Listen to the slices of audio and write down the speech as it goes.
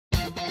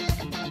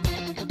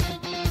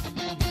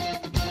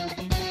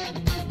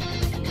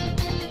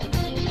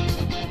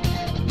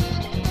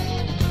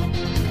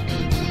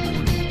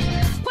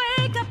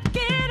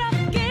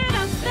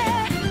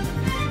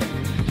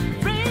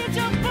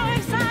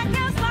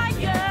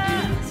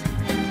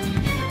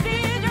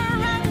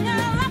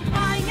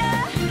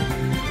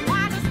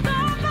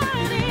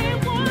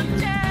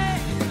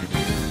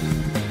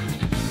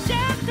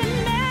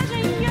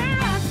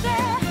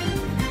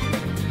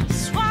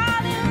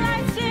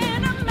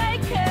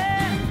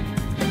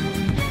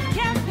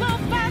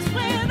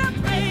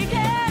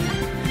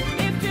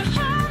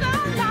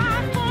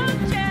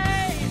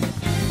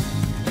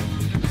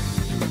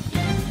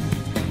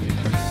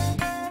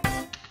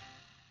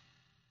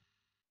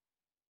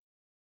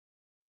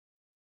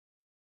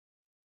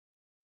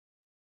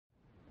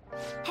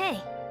Hey.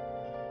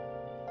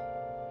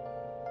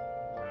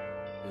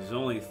 There's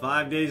only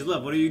 5 days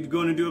left. What are you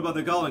going to do about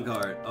the calling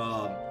card?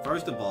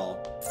 First of all,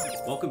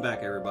 welcome back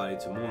everybody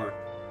to more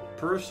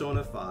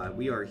Persona 5.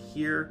 We are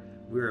here.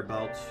 We're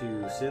about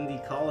to send the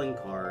calling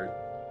card.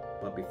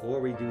 But before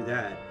we do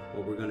that,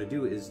 what we're going to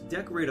do is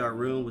decorate our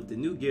room with the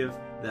new gift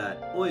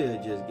that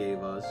Oya just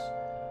gave us.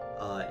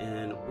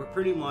 And we're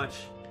pretty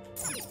much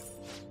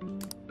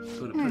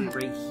going to put it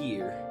right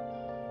here.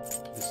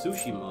 The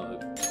sushi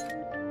mug.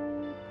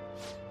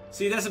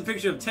 See, that's a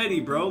picture of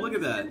Teddy, bro. Look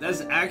at that.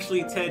 That's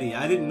actually Teddy.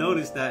 I didn't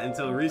notice that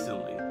until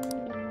recently.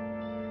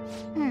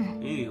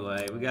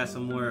 Anyway, we got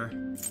some more.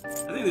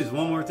 I think there's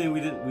one more thing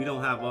we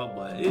don't have up,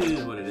 but it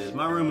is what it is.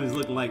 My room is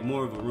looking like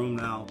more of a room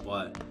now,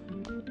 but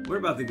we're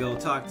about to go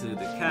talk to the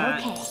cat.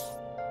 Okay.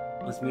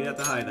 Let's meet at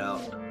the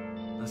hideout.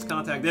 Let's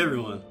contact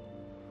everyone.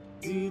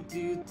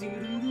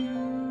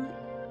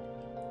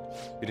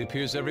 It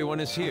appears everyone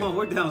is here. Oh,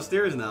 we're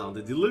downstairs now.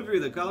 The delivery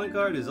of the calling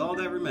card is all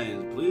that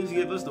remains. Please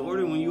give us the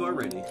order when you are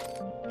ready.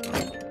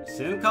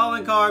 Send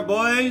calling card,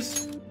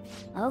 boys!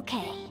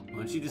 Okay.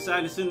 Once you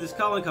decide to send this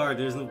calling card,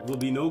 there will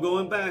be no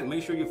going back.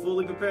 Make sure you're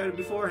fully prepared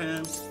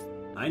beforehand.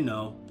 I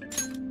know.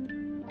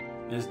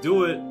 Let's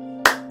do it.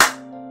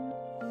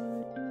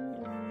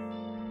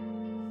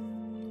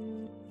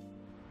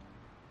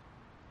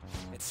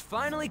 It's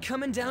finally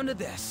coming down to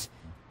this.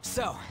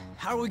 So,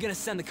 how are we gonna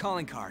send the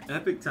calling card?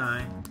 Epic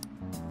time.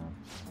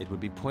 It would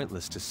be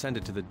pointless to send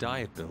it to the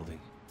Diet Building.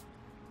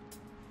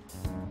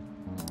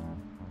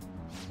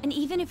 And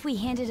even if we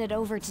handed it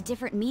over to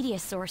different media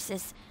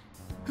sources,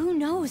 who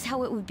knows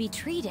how it would be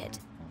treated?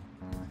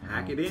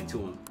 Hack it into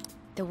him.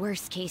 The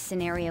worst case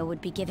scenario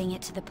would be giving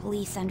it to the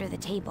police under the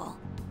table.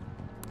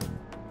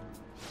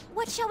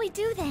 What shall we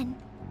do then?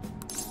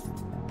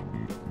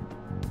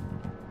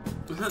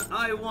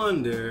 I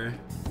wonder.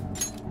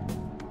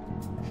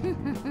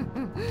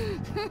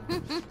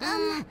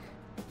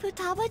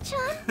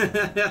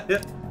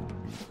 Futaba-chan?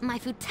 My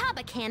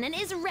Futaba cannon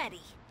is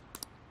ready.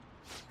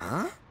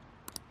 Huh?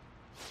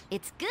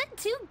 It's good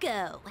to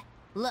go.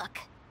 Look.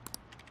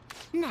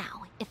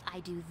 Now, if I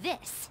do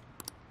this...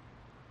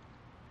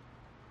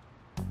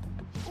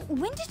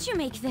 When did you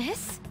make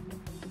this?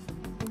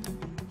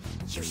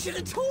 You should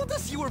have told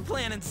us you were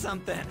planning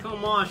something.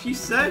 Come on, she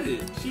said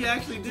it. She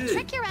actually did.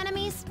 Trick your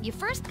enemies, you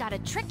first gotta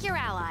trick your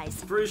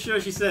allies. Pretty sure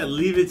she said,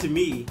 leave it to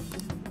me.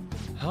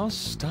 How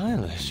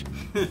stylish.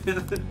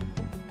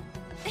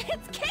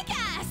 It's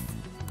kick-ass!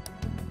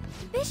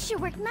 This should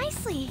work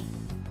nicely.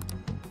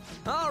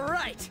 All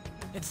right.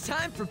 It's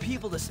time for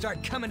people to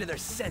start coming to their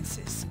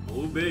senses.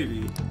 Oh,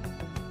 baby.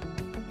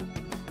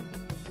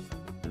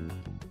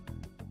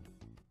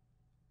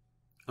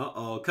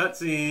 Uh-oh,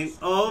 cutscene.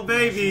 Oh,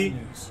 baby.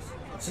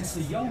 Since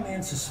the young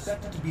man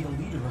suspected to be the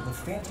leader of the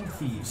Phantom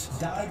Thieves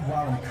died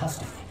while in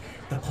custody,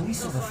 the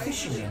police have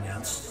officially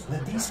announced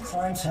that these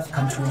crimes have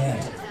come to an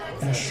end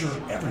and assure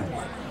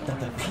everyone that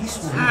the peace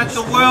will be Hack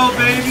the world,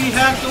 baby!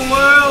 Hack the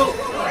world!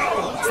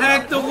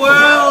 Hack the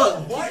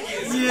world!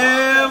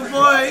 Yeah,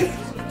 boy!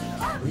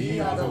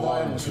 We are the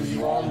ones who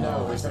you all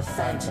know as the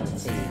Phantom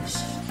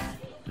Thieves.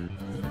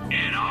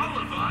 And all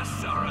of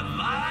us are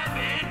alive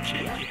and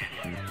kicking.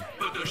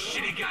 But those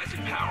shitty guys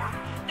in power,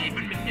 they've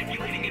been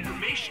manipulating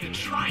information to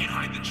try and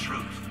hide the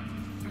truth.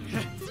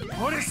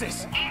 What is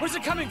this? Where's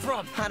it coming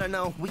from? I don't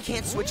know. We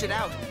can't switch it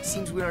out.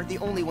 Seems we aren't the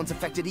only ones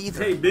affected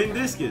either. Hey, Ben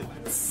Diskin.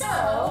 So,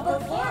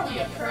 before we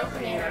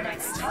appropriate our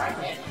next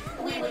target,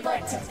 we would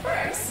like to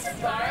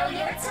first borrow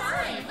your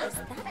time.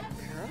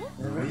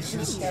 The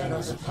recent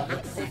scandals of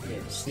public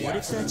figures. What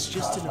if that's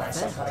just an effect?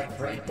 Psychotic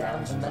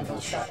breakdowns and mental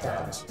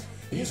shutdowns.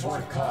 These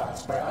weren't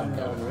caused by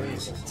unknown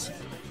reasons.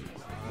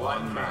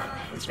 One man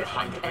is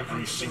behind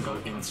every single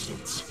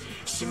instance,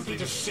 simply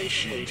to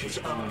satiate his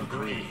own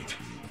greed.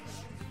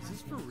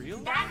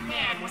 That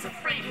man was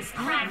afraid his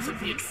crimes would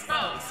be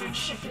exposed and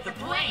shifted the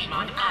blame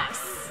on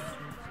us.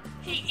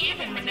 He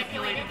even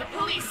manipulated the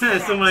police.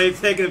 Somebody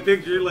taking a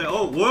picture like,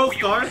 oh, world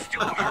star.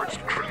 Still hurts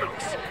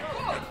criminals.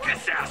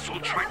 This asshole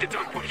tried to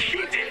dump what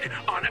he did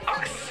on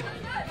us.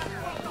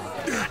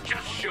 That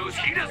just shows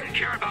he doesn't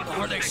care about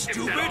those victims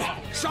Stupid? at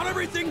all. Shut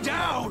everything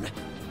down!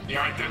 The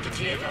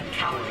identity of that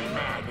cowardly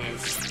man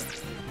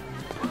is...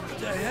 What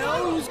the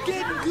hell? Who's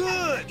getting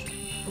good?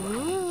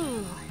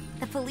 Ooh,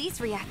 the police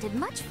reacted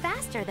much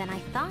faster than I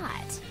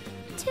thought.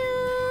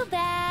 Too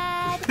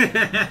bad.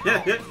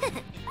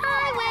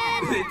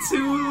 I win.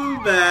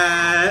 Too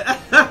bad.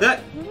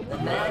 The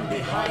man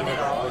behind it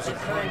all is a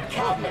current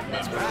cabinet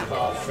member of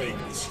all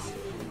things.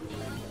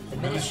 The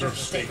Minister of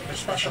State for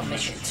Special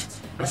Missions,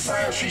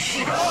 Messiah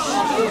Shishida.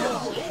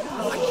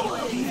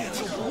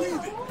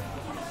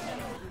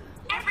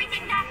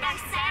 Everything that man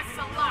says is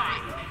a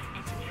lie.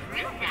 And to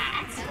prove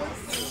that,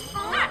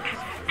 look,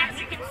 as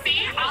you can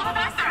see, all of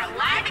us are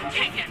alive and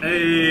kicking.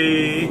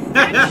 Hey.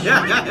 I'm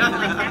sure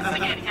the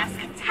investigating us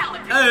can tell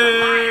if it's a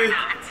lie or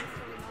not.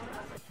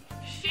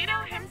 Shido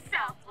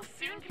himself will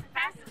soon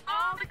confess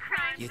all the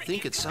crimes. You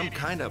think it's some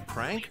kind of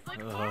prank?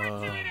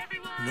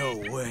 No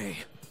way.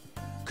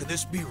 Could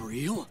this be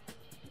real?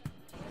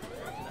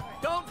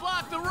 Don't fly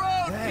Block the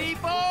road,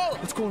 people!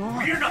 What's going on?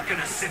 We're not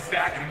gonna sit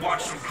back and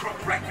watch some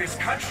crook wreck this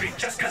country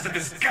just because of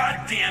his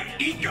goddamn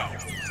ego.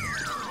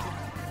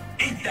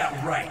 Ain't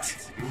that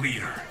right,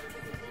 leader?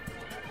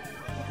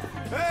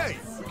 Hey,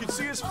 we can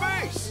see his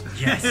face.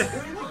 Yes.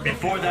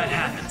 Before that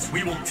happens,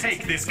 we will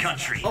take this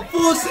country. A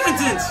full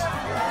sentence!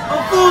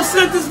 A full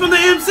sentence from the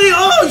MC!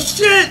 Oh,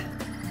 shit!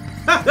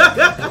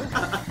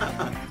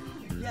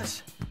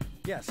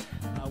 Yes,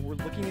 we're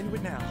looking into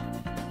it now.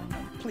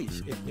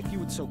 Please, if you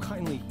would so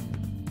kindly...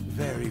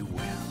 Very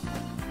well.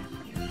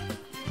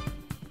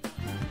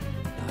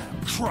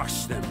 I'll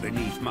crush them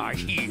beneath my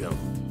heel.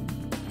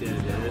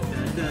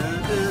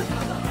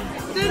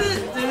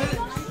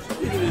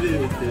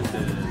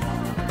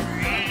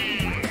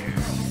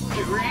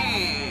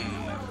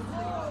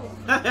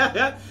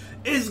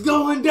 It's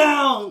going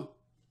down!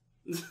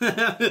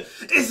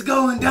 It's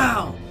going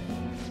down!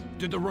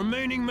 Did the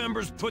remaining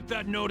members put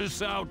that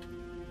notice out?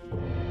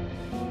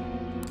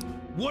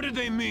 What did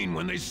they mean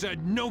when they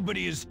said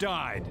nobody has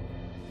died?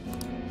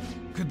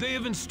 Could they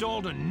have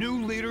installed a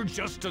new leader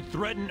just to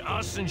threaten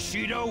us and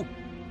Shido?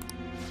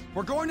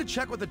 We're going to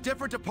check with the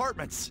different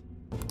departments.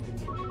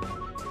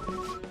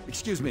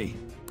 Excuse me.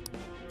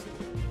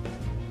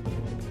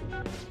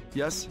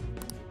 Yes?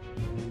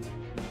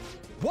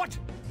 What?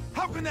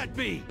 How can that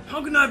be?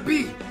 How can that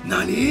be?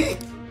 Nani?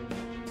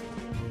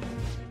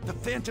 The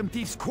Phantom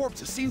Thief's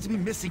corpse seems to be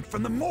missing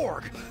from the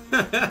morgue.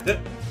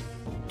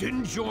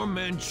 Didn't your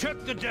men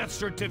check the death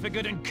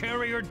certificate and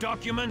carrier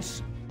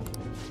documents?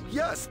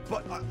 Yes,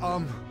 but,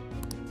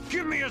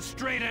 Give me a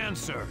straight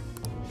answer.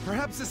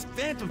 perhaps this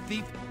Phantom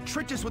Thief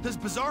tricked us with his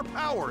bizarre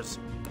powers.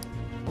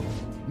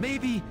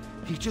 Maybe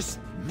he just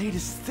made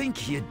us think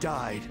he had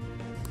died.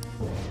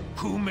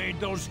 Who made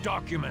those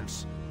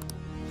documents?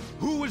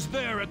 Who was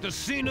there at the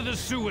scene of the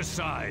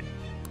suicide?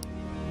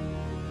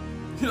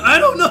 I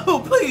don't know,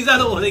 please, I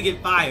don't want to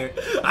get fired.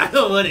 I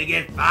don't want to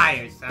get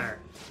fired, sir.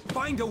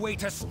 Find a way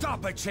to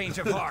stop a change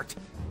of heart.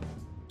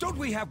 Don't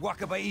we have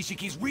Wakaba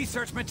Ishiki's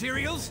research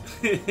materials?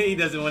 He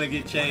doesn't want to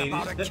get changed.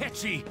 What about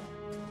Akechi?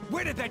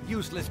 Where did that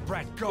useless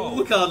brat go?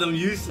 We call them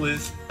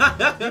useless.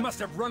 He must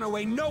have run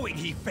away knowing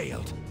he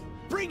failed.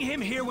 Bring him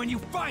here when you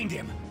find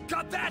him.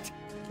 Got that?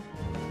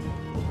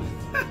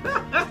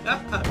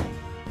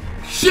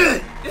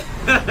 Shit!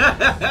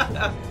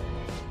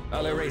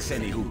 I'll erase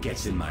any who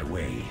gets in my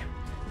way.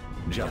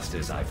 Just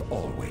as I've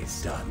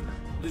always done.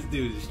 This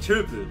dude is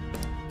tripping.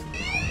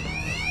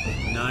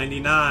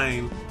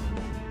 99.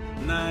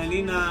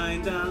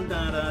 99, down,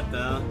 down, down,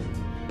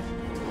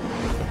 down.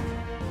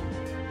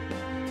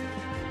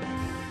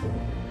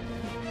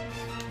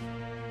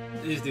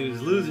 This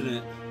dude's losing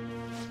it.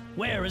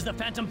 Where is the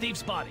Phantom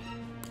Thief's body?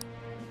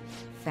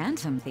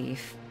 Phantom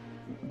Thief?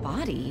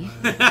 Body?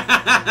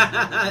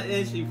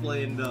 And she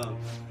playing dumb.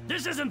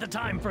 This isn't the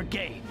time for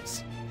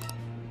games.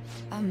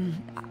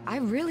 I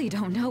really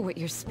don't know what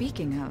you're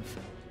speaking of.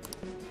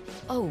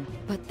 Oh,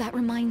 but that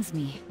reminds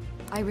me.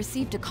 I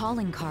received a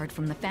calling card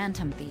from the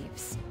Phantom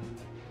Thieves.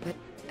 But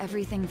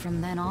everything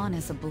from then on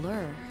is a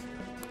blur.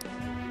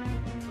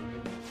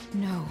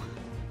 No.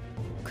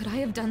 Could I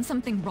have done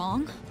something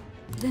wrong?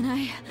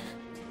 Then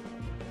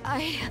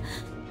Hey!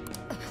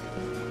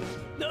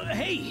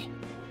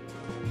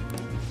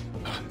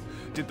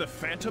 Did the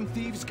Phantom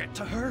Thieves get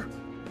to her?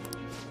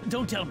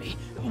 Don't tell me.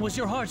 Was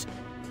your heart...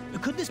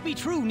 Could this be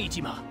true,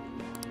 Nichima?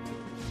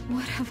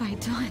 what have I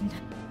done?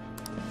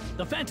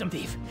 The Phantom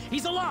Thief!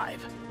 He's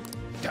alive!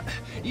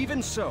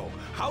 Even so,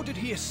 how did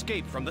he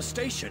escape from the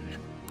station?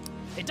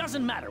 It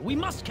doesn't matter. We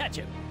must catch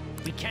him.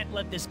 We can't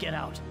let this get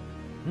out.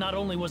 Not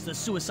only was the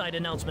suicide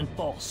announcement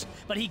false,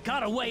 but he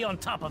got away on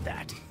top of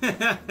that.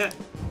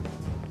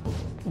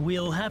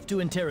 We'll have to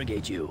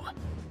interrogate you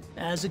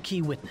as a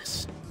key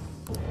witness.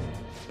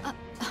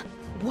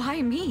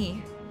 Why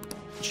me?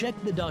 Check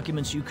the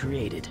documents you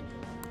created.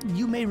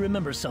 You may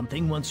remember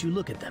something once you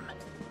look at them.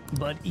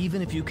 But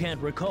even if you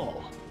can't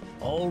recall,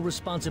 all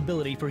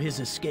responsibility for his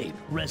escape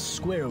rests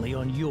squarely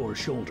on your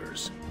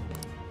shoulders.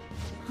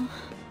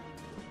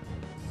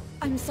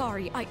 I'm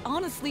sorry, I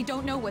honestly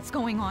don't know what's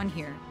going on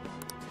here.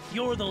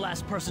 You're the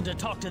last person to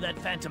talk to that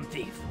Phantom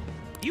Thief.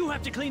 You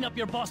have to clean up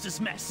your boss's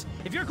mess.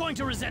 If you're going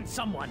to resent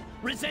someone,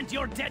 resent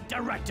your dead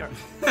director.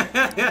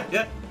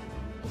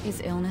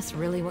 Is illness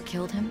really what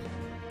killed him?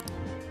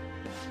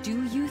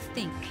 Do you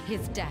think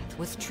his death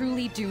was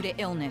truly due to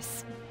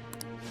illness?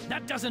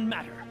 That doesn't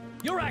matter.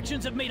 Your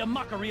actions have made a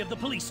mockery of the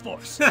police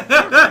force. You're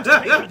going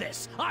to pay for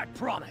this, I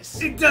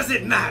promise. It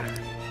doesn't matter.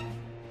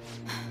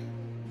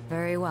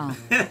 Very well.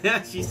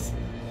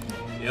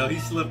 Yo, he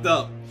slipped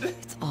up.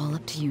 It's all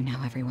up to you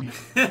now, everyone.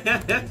 They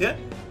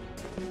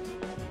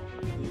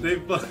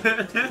fucked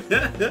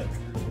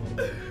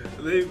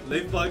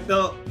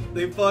up.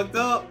 They fucked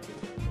up.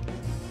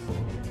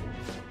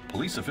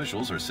 Police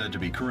officials are said to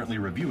be currently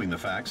reviewing the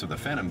facts of the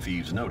Phantom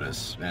Thieves'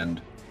 notice,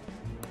 and...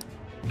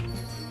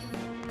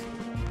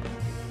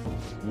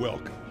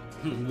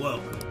 Welcome.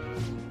 Welcome.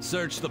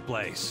 Search the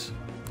place.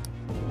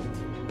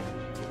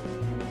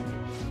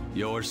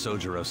 You're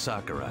Sojiro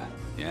Sakura,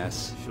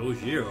 yes?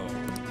 Sojiro.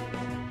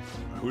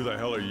 Who the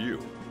hell are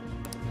you?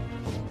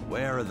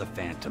 Where are the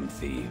Phantom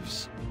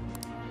Thieves?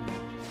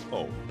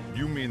 Oh,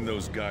 you mean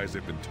those guys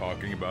they've been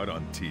talking about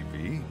on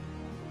TV?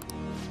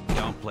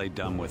 Don't play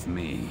dumb with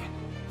me.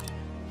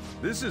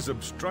 This is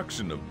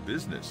obstruction of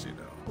business, you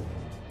know.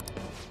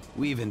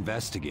 We've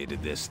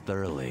investigated this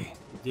thoroughly.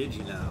 Did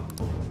you now?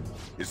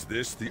 Is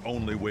this the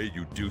only way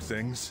you do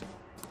things?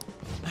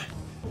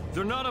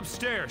 They're not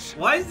upstairs.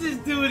 Why is this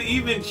dude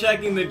even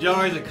checking the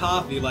jars of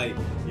coffee? Like,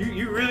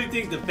 you really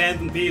think the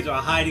Phantom Thieves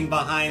are hiding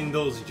behind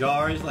those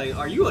jars? Like,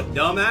 are you a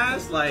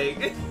dumbass?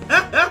 Like,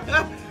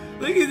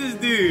 look at this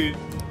dude.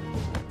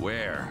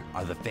 Where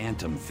are the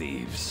Phantom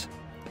Thieves?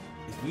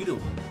 If you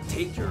don't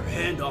take your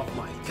hand off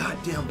my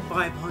goddamn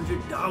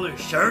 $500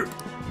 shirt.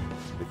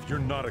 If you're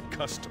not a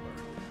customer,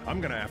 I'm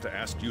gonna have to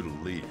ask you to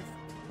leave.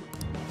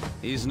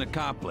 He's an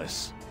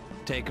accomplice.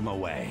 Take him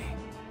away.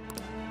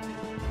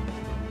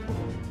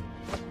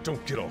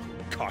 Don't get all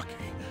cocky.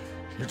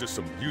 You're just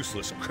some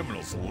useless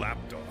criminal's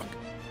lapdog.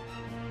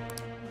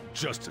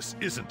 Justice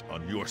isn't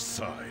on your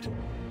side.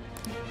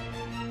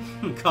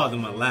 Called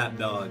him a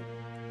lapdog.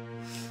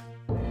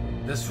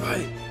 That's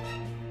right.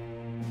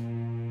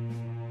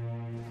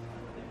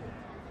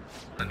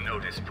 The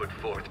notice put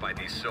forth by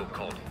these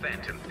so-called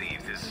Phantom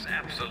Thieves is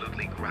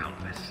absolutely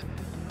groundless.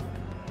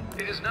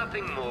 It is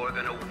nothing more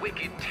than a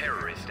wicked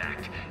terrorist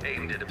act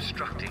aimed at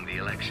obstructing the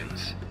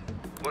elections.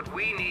 What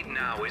we need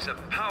now is a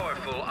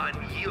powerful,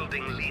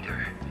 unyielding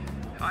leader.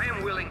 I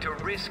am willing to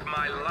risk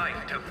my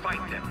life to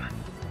fight them.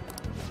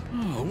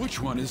 Oh,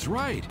 which one is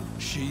right?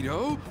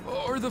 Shido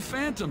or the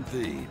Phantom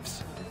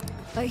Thieves?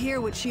 I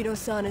hear what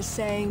Shido-san is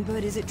saying,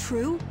 but is it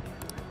true?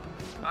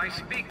 I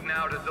speak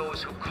now to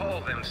those who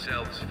call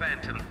themselves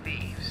Phantom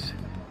Thieves.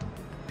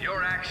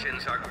 Your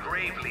actions are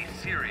gravely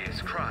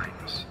serious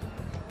crimes.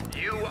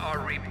 You are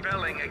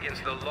rebelling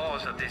against the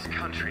laws of this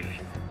country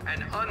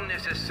and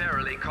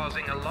unnecessarily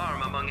causing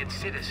alarm among its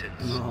citizens.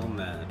 Oh,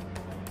 man.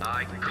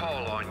 I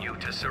call on you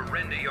to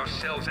surrender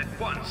yourselves at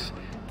once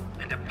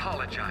and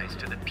apologize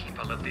to the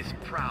people of this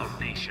proud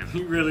nation.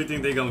 You really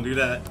think they're gonna do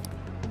that?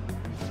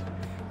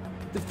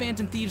 The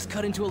Phantom Thieves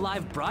cut into a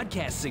live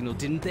broadcast signal,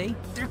 didn't they?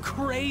 They're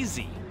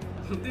crazy.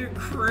 They're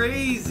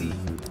crazy.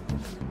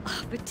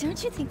 Oh, but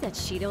don't you think that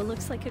Shido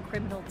looks like a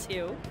criminal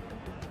too?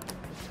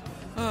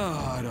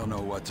 Oh, I don't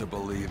know what to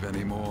believe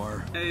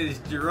anymore. Hey, it's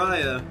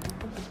Jiraiya.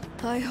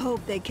 I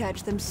hope they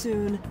catch them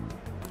soon.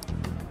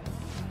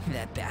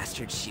 That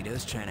bastard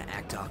Shido's trying to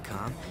act all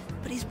calm,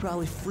 but he's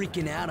probably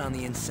freaking out on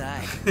the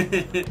inside.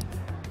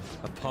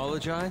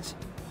 Apologize?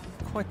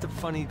 Quite the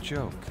funny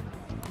joke.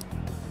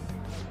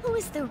 Who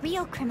is the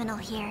real criminal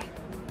here?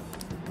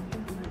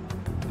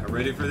 Are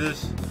ready for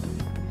this?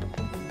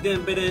 Black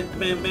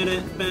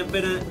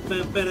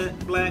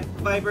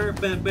Viper.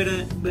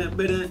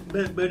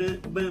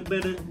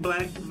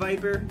 Black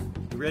Viper.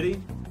 You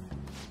ready?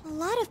 A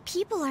lot of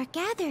people are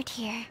gathered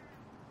here.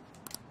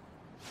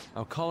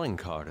 Our calling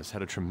card has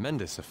had a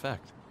tremendous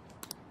effect.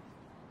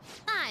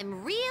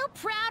 I'm real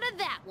proud of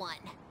that one.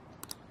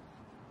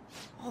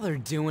 All they're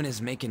doing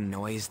is making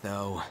noise,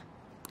 though.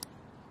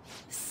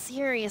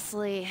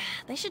 Seriously,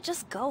 they should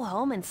just go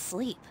home and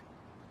sleep.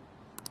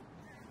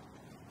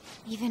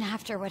 Even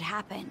after what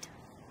happened,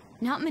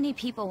 not many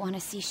people want to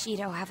see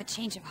Shido have a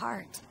change of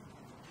heart.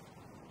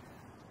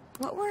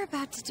 What we're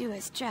about to do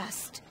is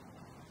just...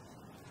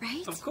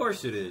 right? Of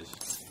course it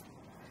is.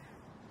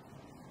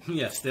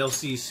 Yes, they'll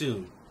see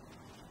soon.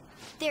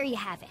 There you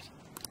have it.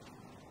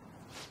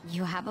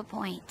 You have a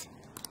point.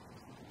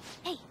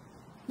 Hey,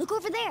 look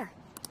over there.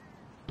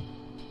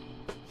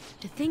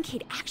 To think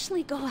he'd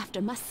actually go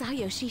after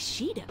Masayoshi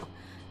Shido.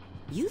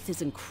 Youth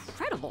is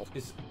incredible.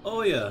 It's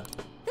Oya.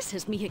 This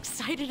has me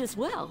excited as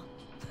well.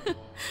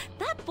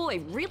 That boy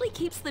really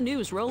keeps the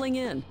news rolling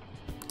in.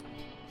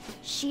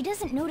 She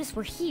doesn't notice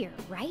we're here,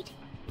 right?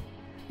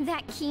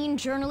 That keen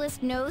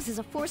journalist nose is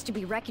a force to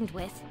be reckoned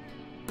with.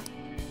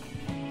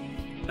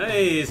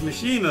 Hey, it's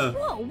Mishima.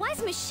 Whoa, why's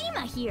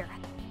Mishima here?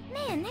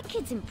 Man, that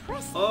kid's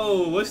impressive.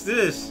 Oh, what's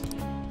this?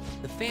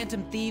 The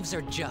Phantom Thieves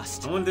are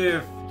just. I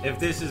wonder if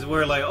this is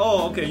where, like,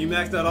 oh, okay, you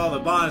maxed out all the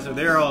bonds, so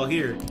they're all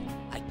here.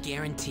 I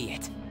guarantee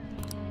it.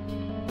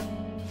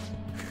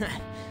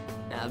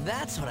 Now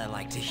that's what I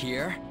like to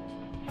hear.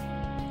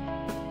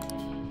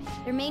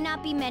 There may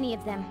not be many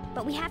of them,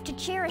 but we have to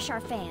cherish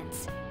our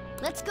fans.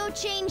 Let's go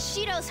change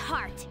Shido's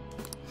heart.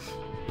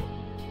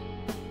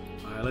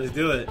 Alright, let's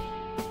do it.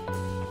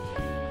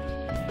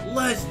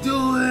 Let's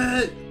do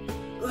it!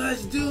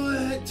 Let's do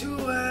it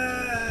to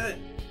it!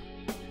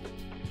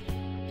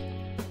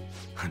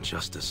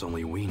 Justice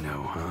only we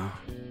know, huh?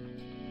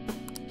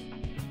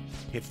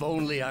 If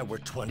only I were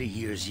 20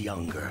 years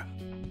younger.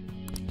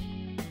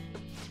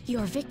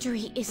 Your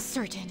victory is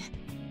certain.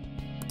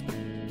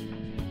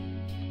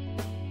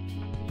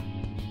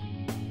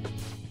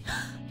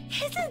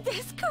 Isn't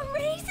this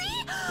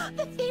crazy?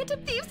 The Phantom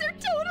Thieves are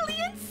totally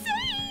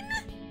insane!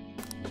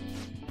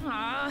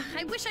 Aw,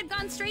 I wish I'd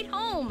gone straight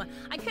home.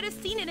 I could have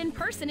seen it in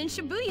person in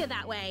Shibuya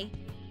that way.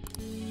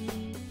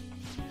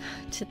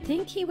 To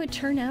think he would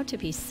turn out to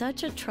be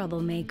such a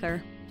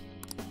troublemaker.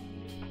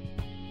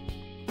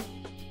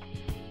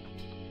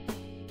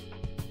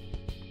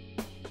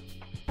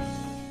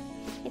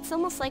 It's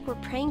almost like we're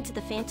praying to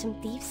the Phantom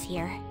Thieves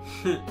here.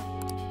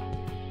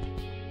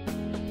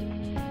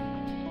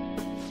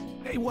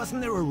 Hey,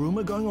 wasn't there a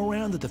rumor going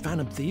around that the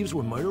Phantom Thieves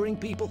were murdering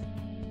people?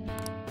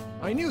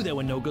 I knew they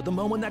were no good the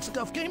moment that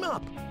stuff came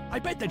up. I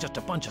bet they're just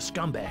a bunch of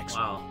scumbags.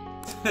 Wow.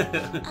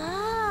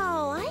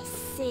 Oh, I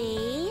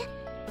see.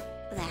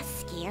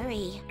 That's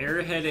scary.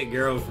 Airheaded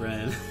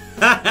girlfriend.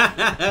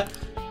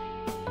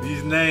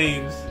 These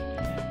names.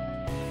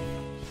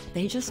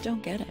 They just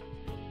don't get it.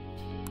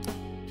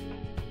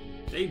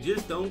 They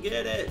just don't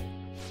get it.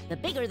 The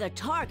bigger the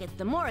target,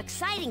 the more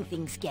exciting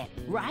things get,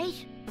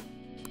 right?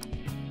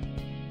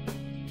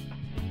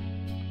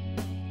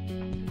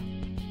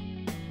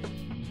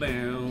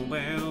 Bow,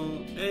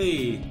 bow.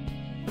 Hey.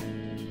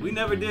 We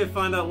never did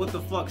find out what the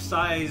fuck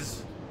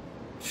Sai's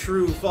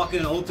true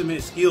fucking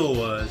ultimate skill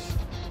was.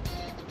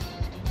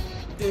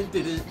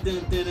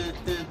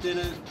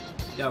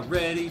 Y'all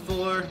ready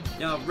for?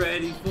 Y'all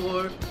ready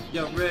for?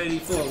 Y'all ready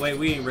for? Wait,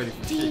 we ain't ready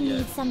for Do shit you yet.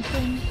 need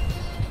something?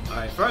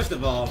 Alright, first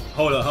of all,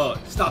 hold up.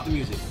 Stop the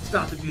music.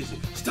 Stop the music.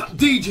 Stop.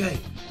 DJ,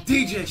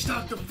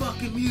 stop the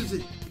fucking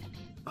music.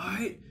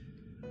 Alright?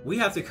 We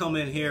have to come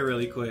in here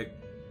really quick.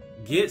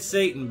 Get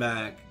Satan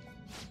back.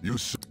 You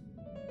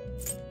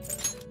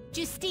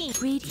Justine,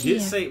 We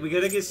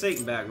gotta get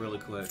Satan back really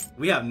quick.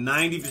 We have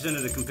 90%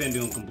 of the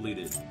compendium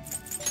completed.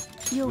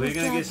 We're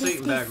gonna get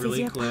Satan back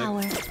really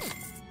quick.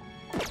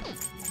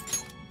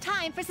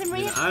 Time for some We're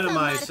real gonna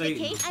itemize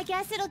Satan. modification. I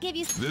guess it'll give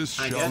you.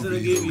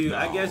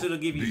 I guess it'll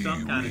give you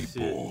some kind of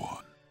shit. All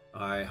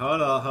right,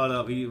 hold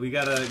up. We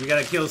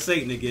gotta kill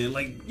Satan again.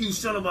 Like, you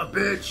son of a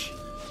bitch!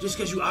 Just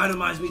because you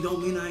itemize me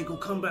don't mean I ain't gonna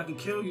come back and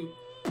kill you.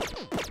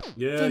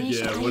 Yeah,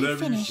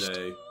 whatever you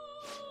say.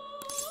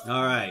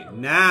 All right,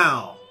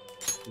 now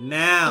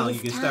you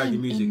can start the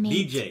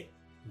music.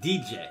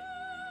 DJ,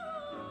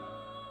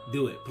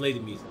 do it. Play the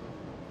music.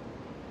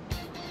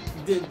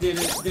 Hey,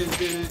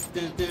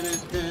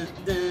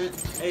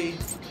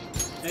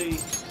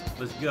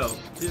 let's go.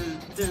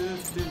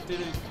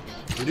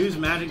 Reduce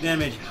magic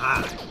damage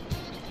high.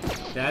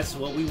 That's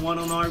what we want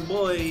on our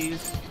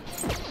boys.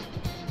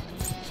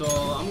 So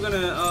I'm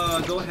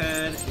gonna go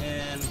ahead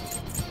and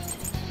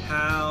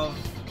have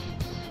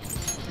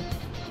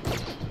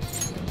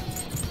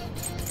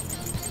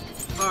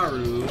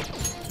Haru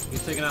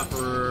get taken out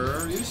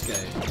for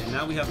Yusuke, and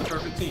now we have the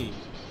perfect team.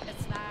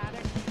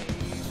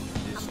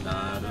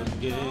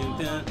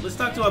 Let's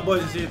talk to our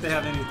boys and see if they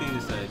have anything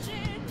to say.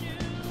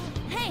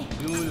 Hey!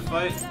 You want me to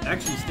fight?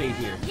 Actually, stay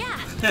here. Yeah!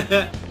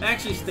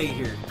 Actually, stay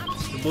here.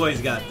 The boys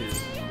got this.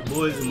 The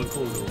boys in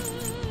Makoto.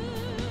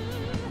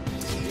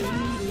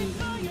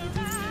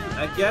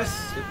 I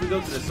guess if we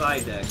go to the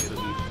side deck,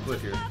 it'll be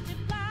quicker.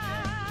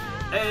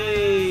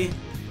 Hey!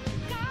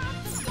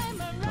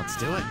 Let's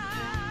do it.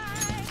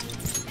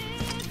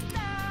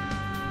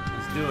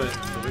 Let's do it.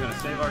 So we're gonna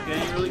save our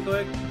game really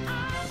quick.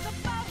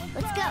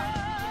 Let's go.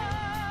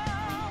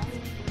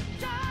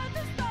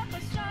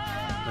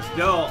 Let's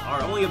go.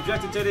 Our only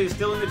objective today is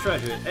still in the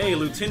treasure. Hey,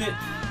 Lieutenant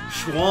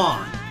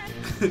Schwan.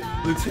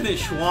 Lieutenant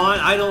Schwan?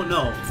 I don't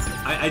know.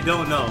 I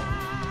don't know.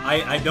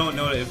 I don't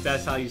know if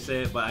that's how you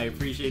say it, but I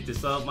appreciate the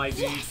sub, my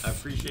dude. I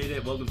appreciate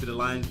it. Welcome to the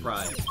Lion's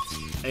Pride.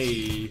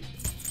 Hey.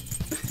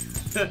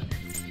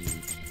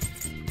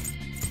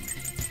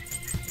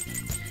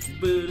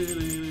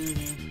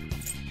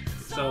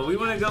 So we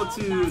want to go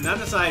to, not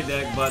the side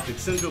deck, but the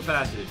central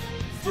passage.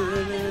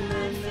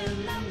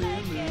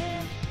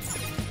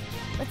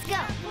 Let's go.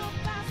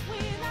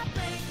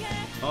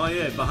 Oh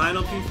yeah, behind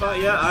on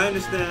P5. Yeah, I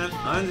understand.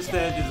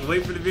 Just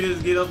wait for the videos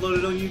to get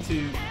uploaded on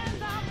YouTube.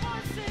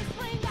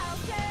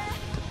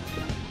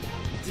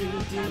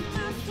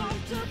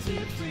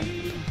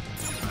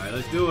 Alright,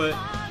 let's do it.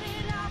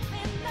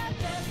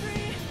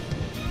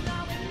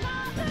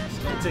 Let's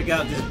go take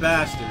out this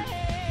bastard.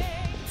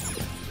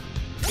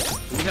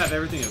 We have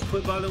everything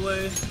equipped, by the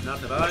way.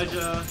 Not that I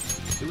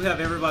just. We have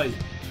everybody's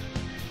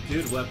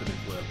good weapon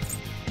equipped.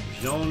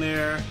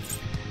 Jonair,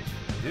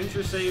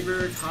 Adventure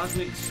Saber,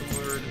 Cosmic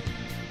Sword,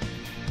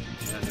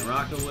 and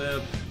Naraka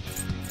Whip.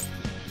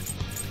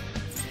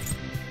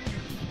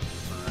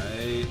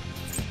 Alright.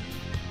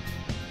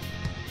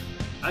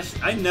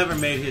 I never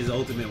made his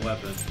ultimate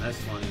weapon. That's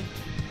funny.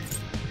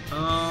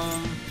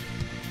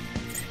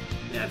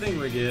 Yeah, I think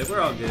we're good.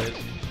 We're all good.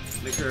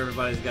 Make sure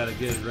everybody's got a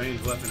good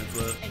ranged weapon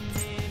equipped.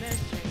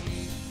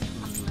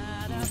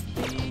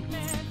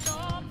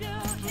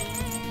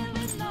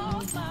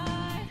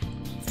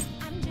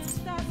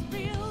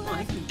 Oh,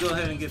 he can go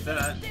ahead and get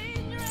that.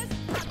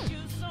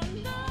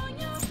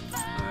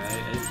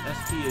 Alright,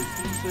 SP is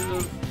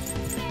adhesive.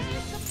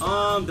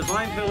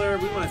 Divine Pillar,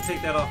 we want to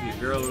take that off your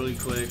girl really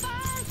quick.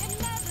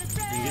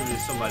 And give it to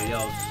somebody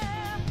else.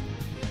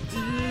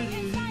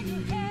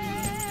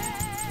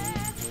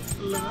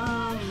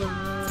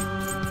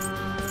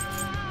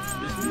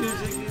 This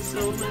music is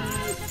so lit.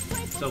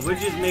 So we're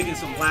just making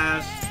some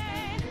blast.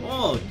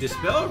 Oh,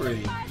 Dispel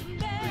Ring.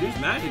 Reduce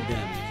magic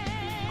damage.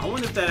 I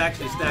wonder if that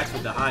actually stacks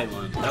with the high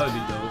one. That would be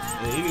dope.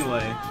 But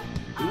anyway,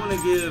 we want to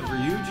give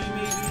Ryuji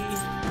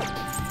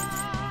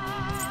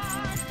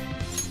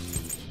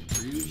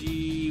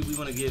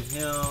going to give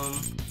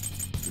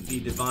him the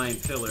Divine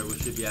Pillar,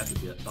 which should be at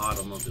the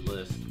bottom of the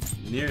list.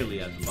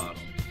 Nearly at the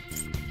bottom.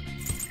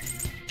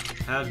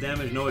 Has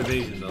damage, no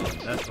evasion though.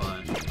 That's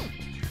fine.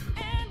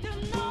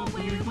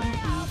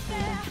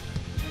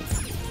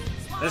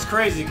 That's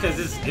crazy because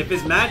if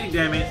it's magic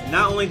damage,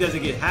 not only does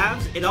it get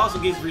halves, it also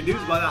gets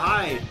reduced by the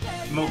high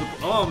multiple.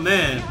 Oh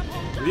man,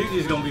 you're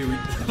just gonna be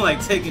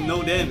like taking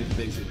no damage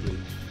basically.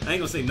 I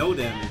ain't gonna say no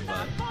damage,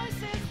 but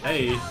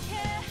hey.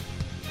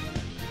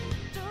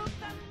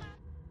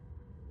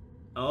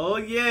 Oh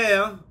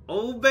yeah,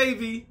 oh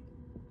baby.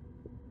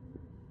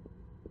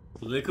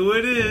 Look who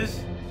it is.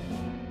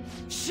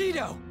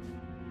 Shido!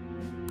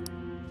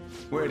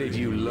 Where did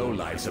you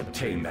lowlifes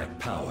obtain that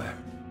power?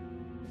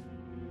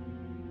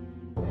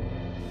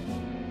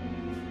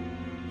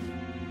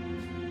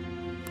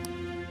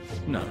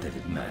 Not that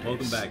it matters.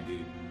 Welcome back,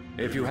 dude.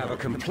 If you have a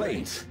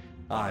complaint,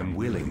 I'm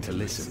willing to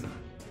listen.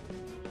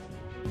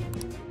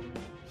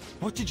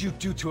 What did you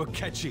do to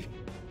Akechi?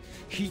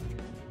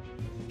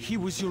 He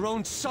was your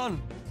own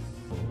son.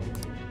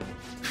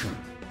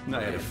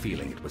 I had a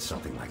feeling it was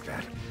something like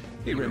that.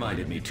 He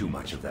reminded me too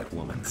much of that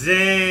woman.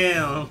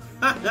 Damn!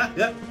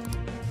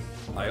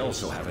 I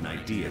also have an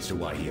idea as to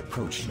why he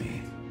approached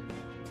me.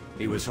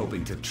 He was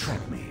hoping to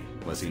trap me,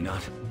 was he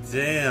not?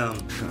 Damn.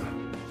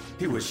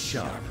 He was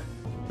sharp,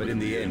 but in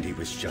the end he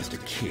was just a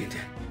kid.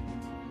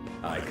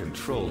 I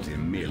controlled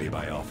him merely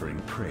by offering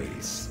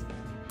praise.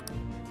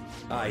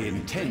 I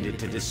intended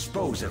to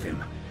dispose of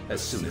him as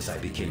soon as I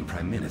became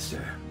Prime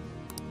Minister.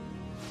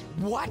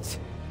 What?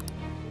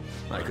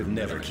 I could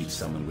never keep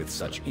someone with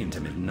such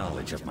intimate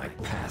knowledge of my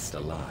past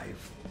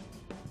alive.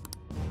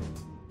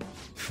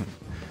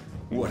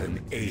 What an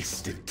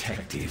ace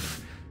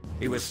detective.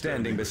 He was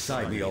standing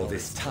beside me all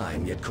this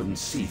time, yet couldn't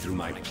see through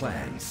my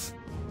plans.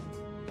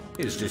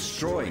 His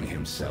destroying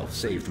himself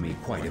saved me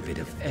quite a bit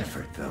of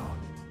effort, though.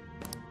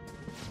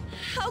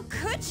 How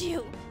could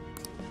you?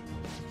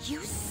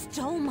 You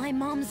stole my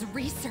mom's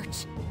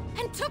research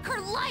and took her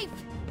life!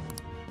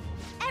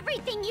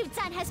 Everything you've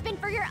done has been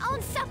for your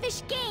own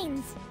selfish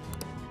gains!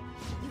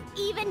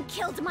 You even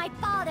killed my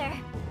father!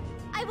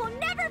 I will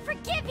never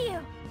forgive you!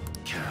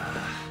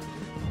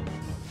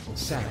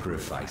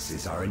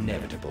 Sacrifices are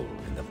inevitable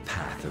in the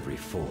path of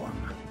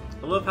reform.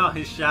 I love how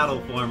his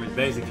shadow form is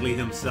basically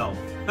himself.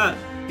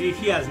 He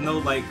has no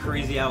like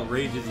crazy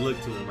outrageous look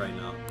to him right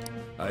now.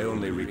 I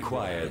only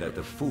require that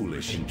the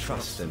foolish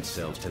entrust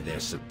themselves to their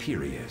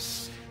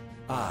superiors.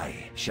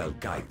 I shall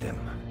guide them.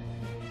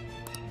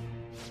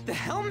 The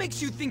hell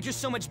makes you think you're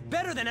so much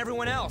better than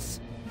everyone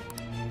else?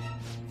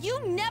 You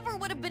never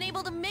would have been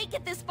able to make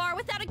it this far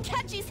without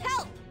Akechi's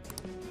help!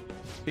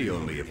 He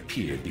only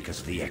appeared because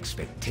of the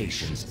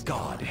expectations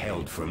God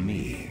held for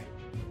me.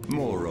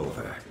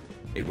 Moreover,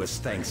 it was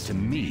thanks to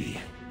me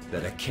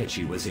that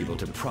Akechi was able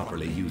to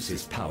properly use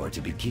his power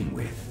to begin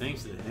with.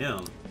 Thanks to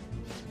him.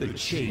 The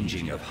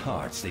changing of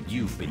hearts that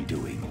you've been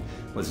doing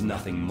was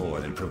nothing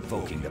more than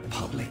provoking the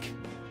public.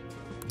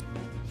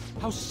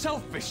 How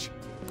selfish!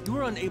 You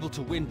were unable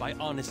to win by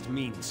honest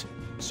means,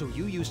 so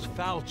you used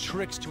foul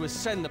tricks to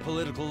ascend the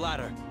political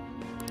ladder.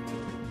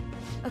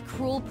 A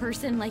cruel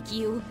person like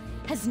you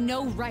has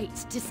no right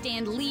to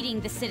stand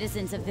leading the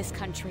citizens of this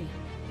country.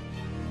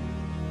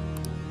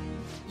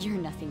 You're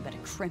nothing but a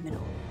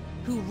criminal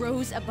who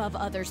rose above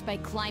others by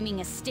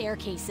climbing a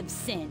staircase of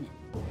sin.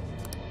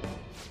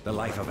 The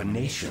life of a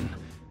nation,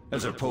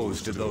 as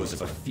opposed to those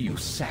of a few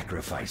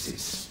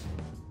sacrifices.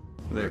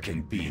 There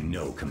can be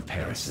no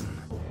comparison.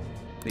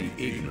 The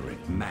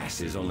ignorant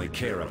masses only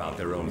care about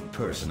their own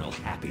personal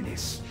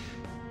happiness.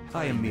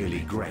 I am merely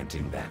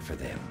granting that for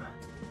them.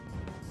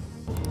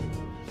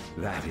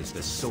 That is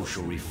the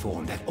social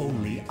reform that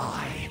only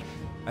I,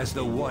 as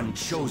the one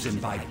chosen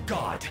by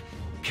God,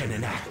 can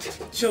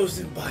enact.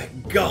 Chosen by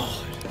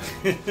God.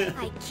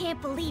 I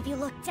can't believe you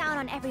look down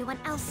on everyone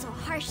else so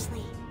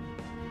harshly.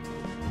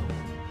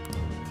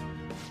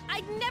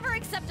 I'd never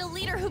accept a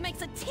leader who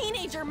makes a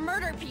teenager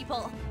murder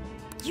people!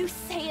 You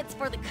say it's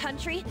for the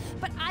country,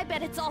 but I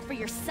bet it's all for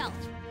yourself.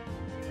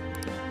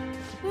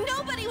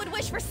 Nobody would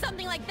wish for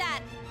something like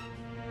that!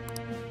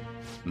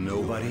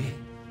 Nobody?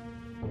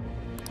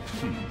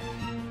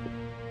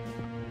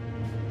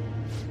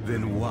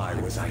 Then why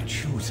was I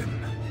chosen?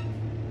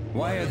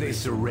 Why are they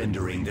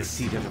surrendering the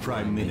seat of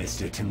Prime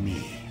Minister to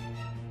me?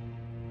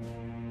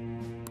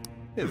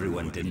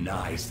 Everyone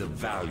denies the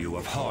value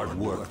of hard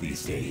work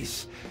these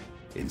days.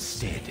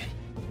 Instead,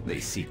 they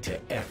seek to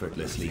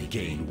effortlessly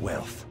gain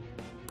wealth.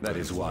 That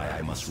is why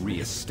I must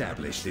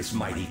re-establish this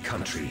mighty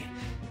country.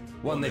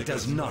 One that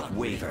does not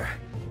waver.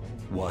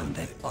 One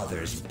that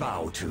others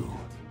bow to.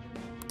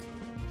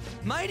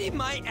 Mighty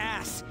my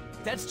ass!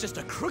 That's just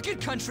a crooked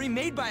country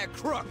made by a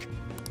crook!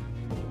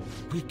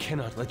 We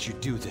cannot let you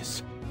do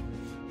this.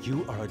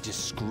 You are a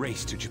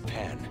disgrace to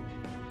Japan.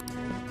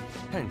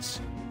 Hence,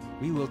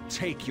 we will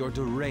take your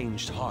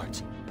deranged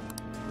heart.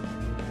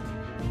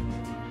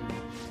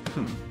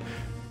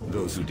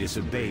 Those who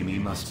disobey me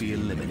must be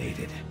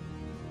eliminated.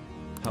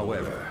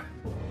 However,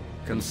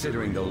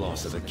 considering the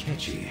loss of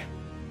Akechi,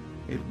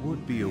 It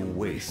would be a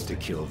waste to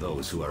kill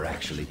those who are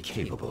actually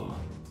capable.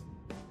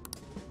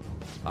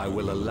 I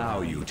will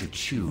allow you to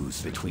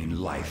choose between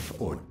life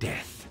or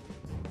death.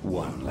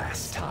 One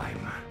last time.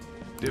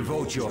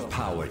 Devote your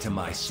power to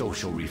my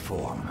social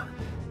reform.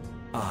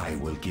 I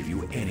will give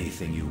you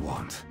anything you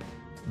want,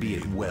 be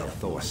it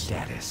wealth or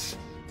status.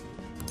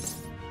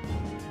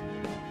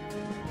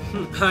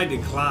 I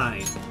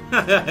decline.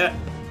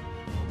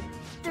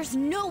 There's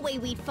no way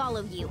we'd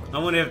follow you. I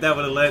wonder if that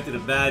would have led to the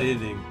bad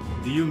ending.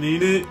 Do you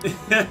mean it?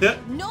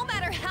 No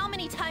matter how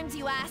many times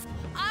you ask,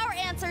 our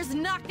answer's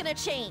not gonna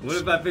change. What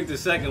if I picked the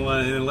second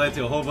one and it led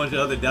to a whole bunch of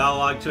other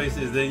dialogue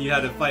choices, then you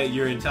had to fight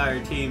your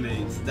entire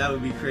teammates? That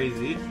would be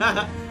crazy.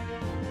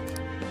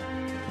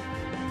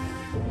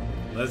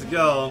 Let's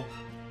go.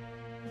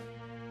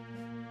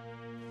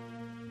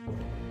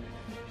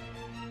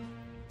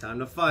 Time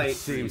to fight. It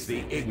seems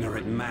the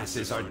ignorant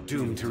masses are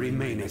doomed to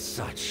remain as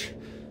such.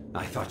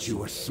 I thought you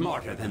were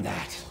smarter than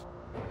that.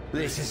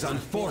 This is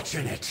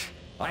unfortunate.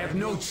 I have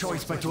no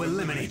choice but to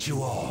eliminate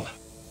you all.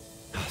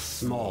 A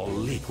small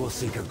leak will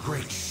sink a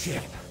great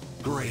ship.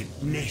 Great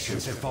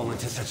nations have fallen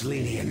to such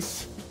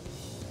lenience.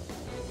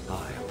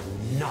 I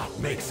will not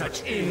make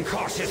such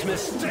incautious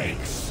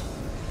mistakes.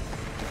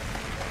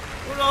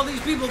 Where did all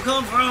these people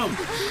come from?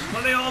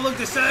 Why they all look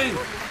the same?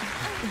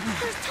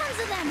 There's tons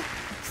of them.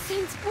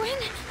 Saint Gwyn?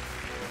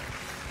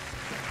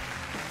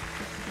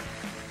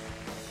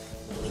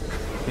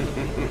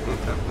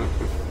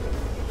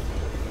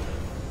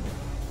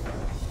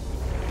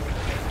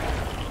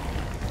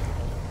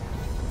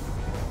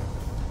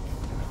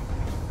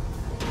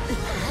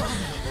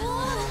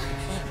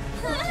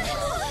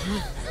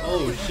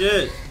 Oh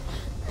shit.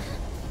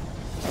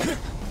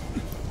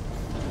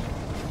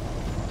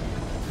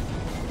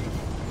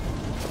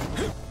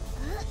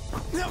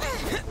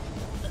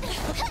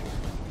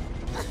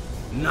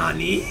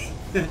 Nani?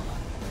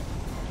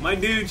 My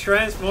dude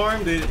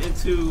transformed it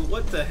into,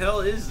 what the hell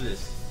is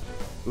this?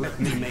 Let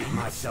me make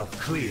myself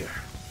clear.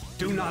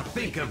 Do not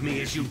think of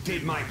me as you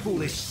did my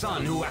foolish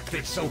son who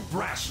acted so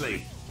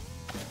brashly.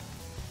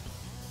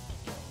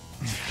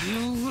 You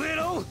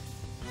little...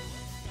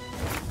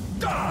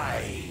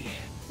 Die!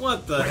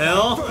 What the Without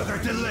hell? further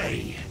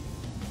delay!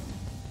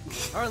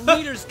 Our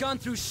leader's gone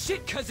through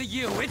shit because of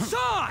you. It's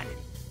on!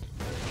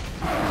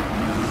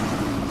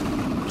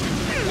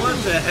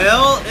 What the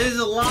hell is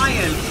a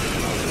lion?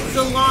 It's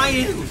a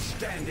lion! You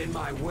stand in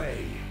my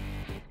way.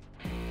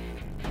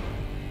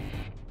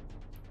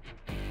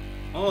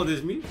 Oh,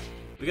 there's music.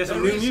 We got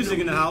some There new is music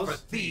no in the need house. for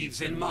thieves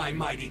in my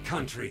mighty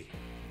country.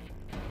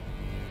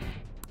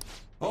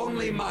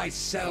 Only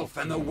myself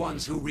and the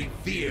ones who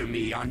revere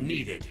me are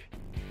needed.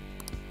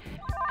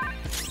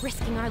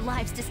 Risking our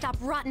lives to stop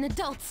rotten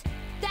adults.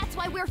 That's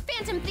why we're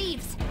phantom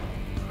thieves.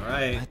 All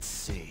right. Let's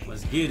see.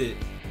 Let's get it.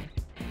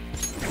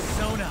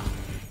 Persona.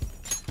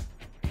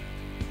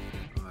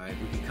 All right.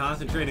 We can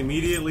concentrate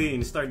immediately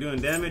and start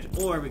doing damage,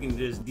 or we can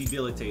just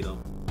debilitate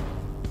them.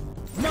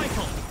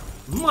 Michael.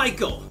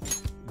 Michael.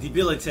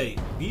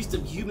 Debilitate. Beast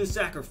of human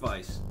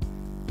sacrifice.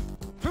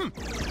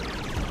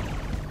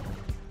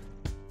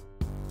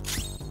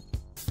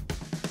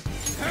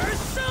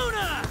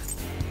 Persona.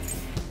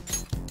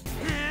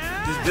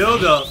 This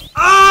build up.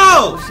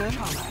 Oh!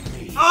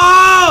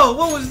 Oh!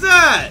 What was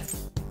that?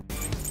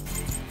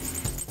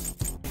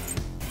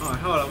 Alright,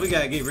 hold on. We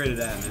gotta get rid of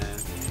that, man.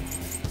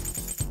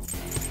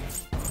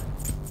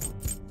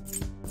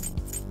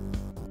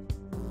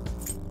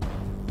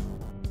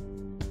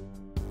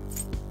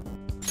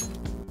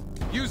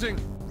 Using.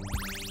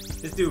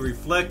 This dude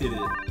reflected it.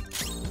 I'll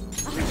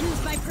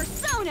use my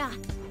persona!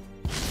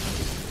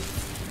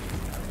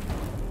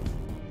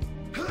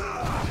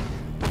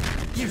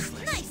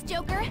 Nice,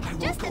 Joker.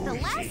 Just at the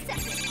last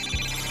second.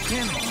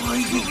 Oh,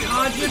 he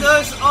conjured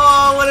us?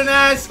 Oh, what an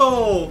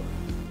asshole!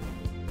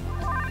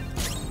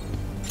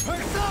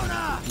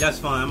 Persona. That's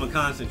fine. I'm gonna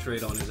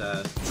concentrate on his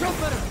ass.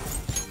 Trumpeter.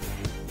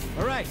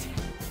 All right.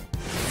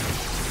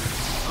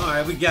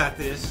 Alright, we got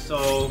this.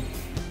 So,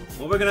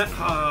 what we're gonna...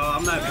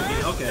 I'm not gonna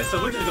get... Okay,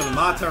 so we're just gonna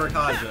Matar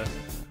Kaja.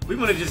 We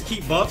wanna just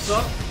keep buffs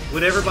up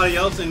with everybody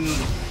else, and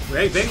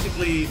right,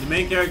 basically, the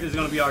main character is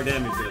gonna be our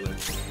damage dealer.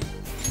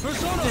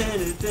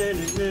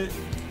 Persona.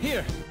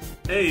 Here.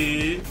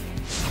 Hey.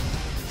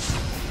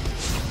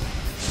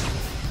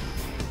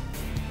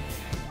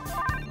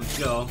 Let's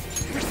go.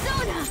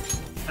 Persona!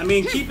 I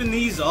mean, keeping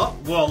these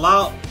up will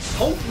allow...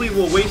 Hopefully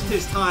we'll waste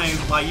his time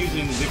by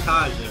using the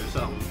Kaja or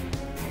something.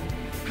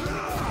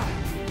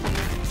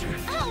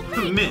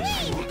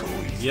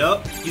 Miss.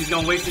 Yup, he's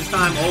gonna waste his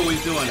time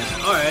always doing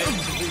that. Alright.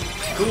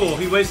 Cool,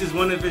 he wastes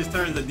one of his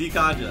turns to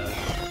Dekaja.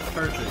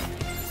 Perfect.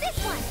 This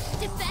one!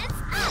 Defense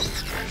up!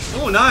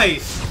 Oh,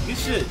 nice! Good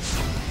shit.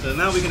 So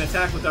now we can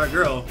attack with our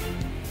girl.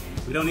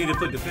 We don't need to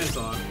put defense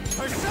on.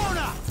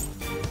 Persona!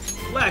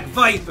 Black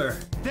Viper!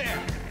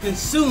 There!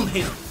 Consume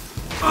him!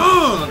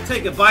 Oh!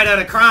 Take a bite out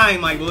of crime,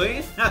 my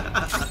boy!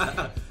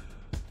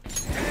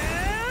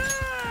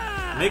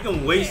 Make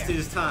him waste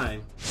his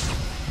time.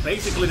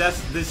 Basically,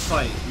 that's this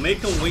fight.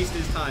 Make him waste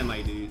his time,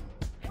 my dude.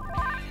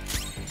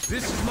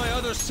 This is my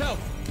other self.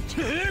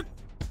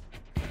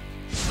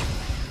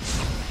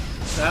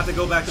 So I have to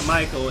go back to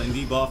Michael and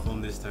debuff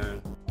him this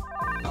turn.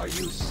 Are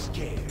you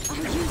scared?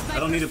 I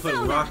don't need to put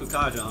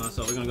Rakukaja on,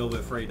 so we're gonna go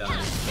with Freydine.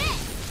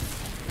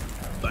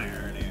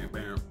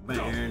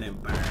 Burn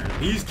and burn.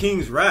 He's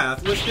King's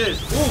Wrath. What's this?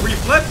 Oh,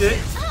 reflected.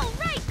 All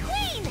right,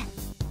 Queen.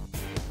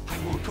 I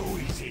won't go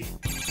easy.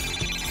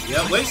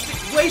 Yeah,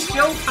 waste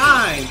your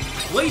time.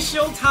 Waste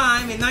your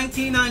time in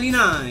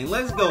 1999.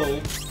 Let's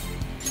go.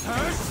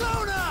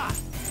 Persona.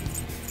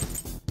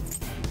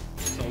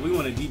 So we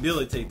want to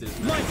debilitate this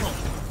man. Michael.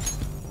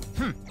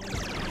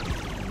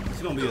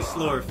 It's gonna be a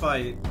slower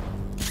fight.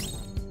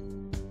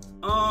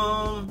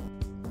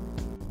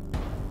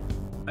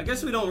 I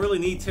guess we don't really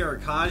need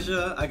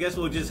Terakaja. I guess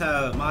we'll just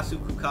have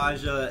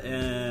Masukukaja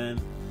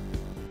and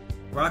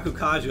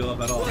Rakukaja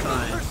up at all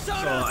times. So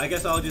I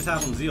guess I'll just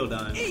have them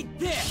Zeodyne. Eat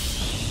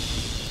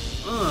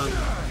this.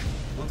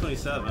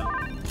 127.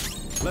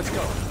 Let's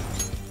go.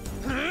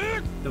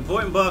 The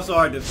important buffs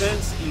are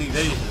defense and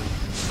evasion.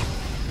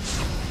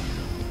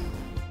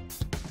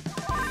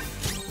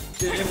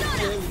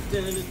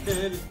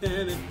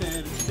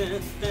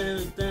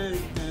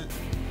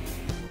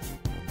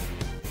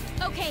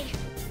 Okay.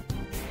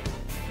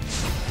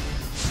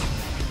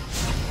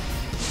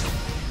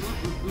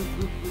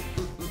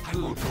 I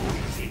won't go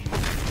easy.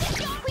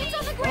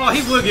 Oh,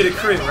 he would get a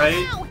crit,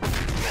 right?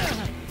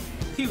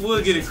 He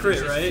would get a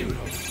crit, right?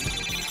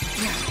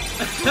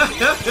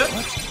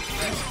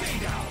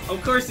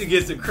 Of course he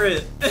gets a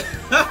crit.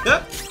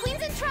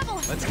 Queen's in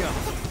trouble. Let's go.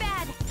 Looks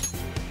bad.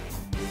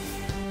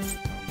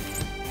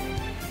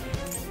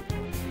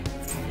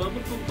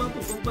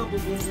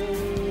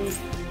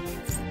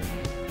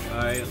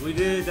 Alright, we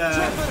did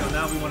that, so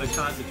now we want to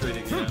concentrate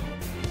again.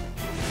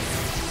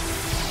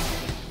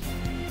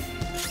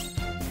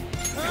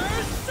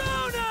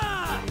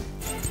 Persona!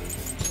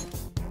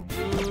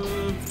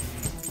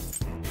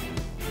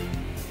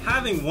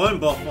 Having one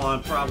buff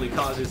on probably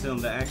causes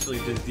him to actually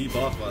just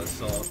debuff us,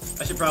 so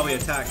I should probably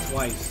attack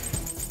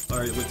twice,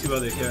 or with two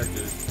other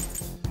characters.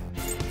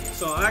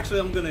 So actually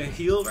I'm gonna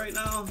heal right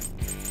now.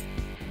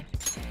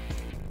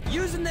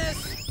 Using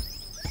this.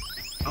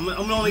 I'm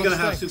only gonna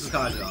have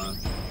Sukukaja on.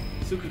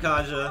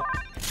 Sukukaja.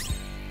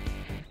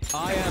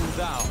 I am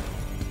thou.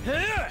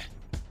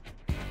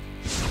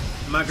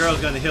 My girl's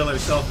gonna heal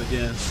herself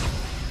again.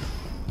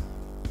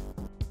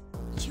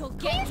 You'll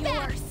get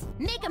yours.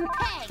 Make him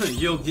pay.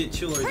 You'll get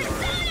yours,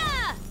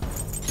 alright.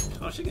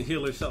 Oh, she can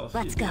heal herself.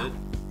 Let's go. Good.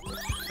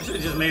 I should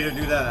have just made her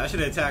do that. I should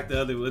have attacked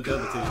the other two.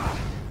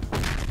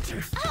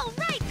 All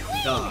right,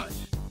 Queen. Dodge.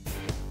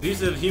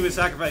 These are human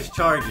sacrifice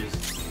charges.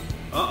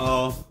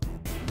 Uh-oh.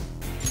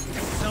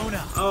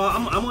 Persona.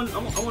 I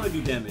want to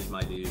do damage,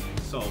 my dude.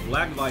 So,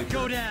 Black Viper.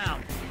 Go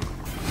down.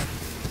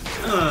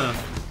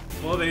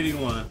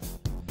 1281.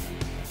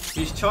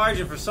 He's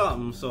charging for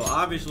something, so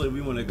obviously we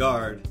want to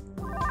guard.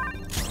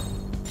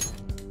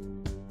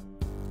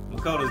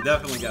 Makoto's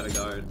definitely got a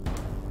guard.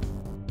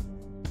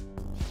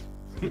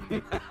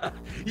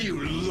 You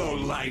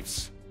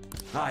lowlifes!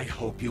 I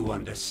hope you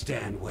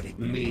understand what it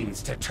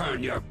means to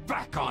turn your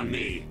back on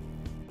me.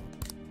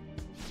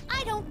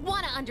 I don't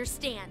want to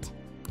understand.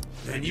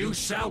 Then you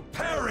shall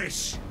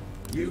perish!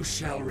 You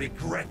shall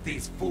regret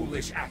these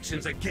foolish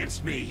actions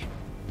against me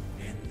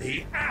in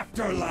the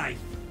afterlife!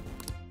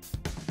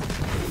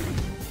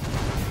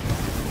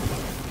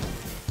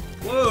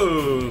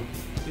 Whoa!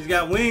 He's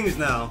got wings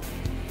now.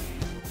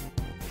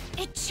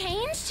 It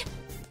changed?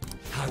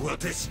 I will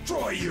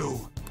destroy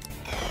you!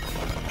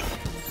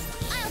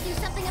 I'll do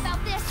something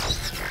about this.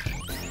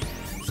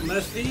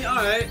 Musty?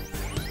 Alright.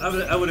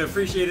 I would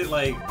appreciate it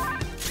like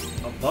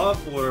a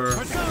buff or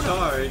a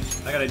charge.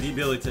 I gotta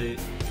debilitate.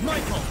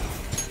 Michael!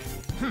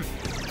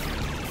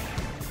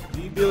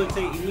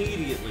 Debilitate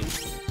immediately.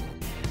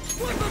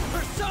 What the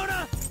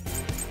Persona?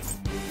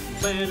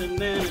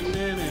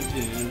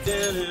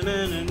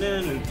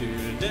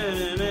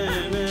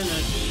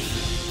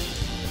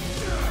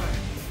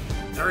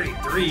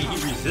 33. He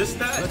resists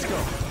that? Let's go.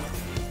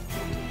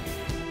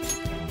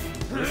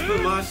 Let's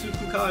put my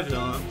Sukukaja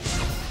on.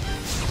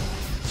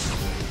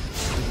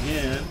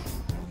 Again.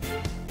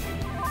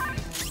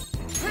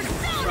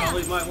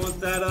 Probably might want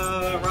that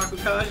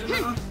Rakukaja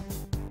now.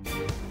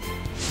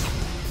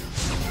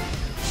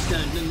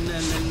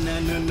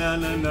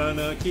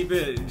 No. Keep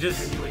it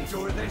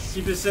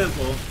keep it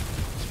simple.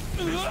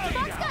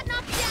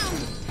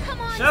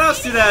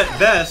 Shoutouts to that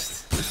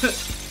vest.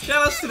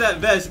 Shoutouts to that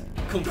vest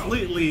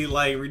completely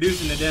like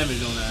reducing the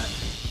damage on that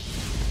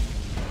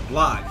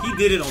block. He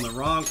did it on the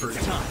wrong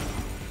person.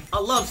 I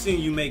love seeing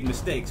you make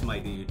mistakes, my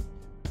dude.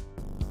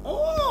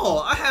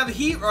 Oh, I have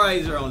Heat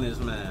Riser on this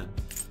man.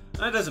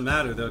 That doesn't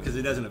matter though, because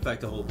it doesn't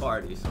affect the whole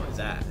party, so it's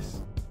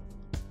ass.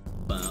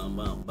 Bum,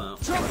 bum, bum.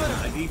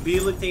 I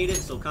debilitated,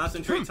 so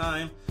concentrate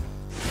time.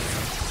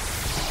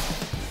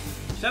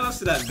 Shoutouts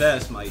to that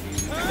vest, my dude.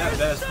 That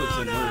vest puts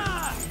in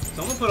work.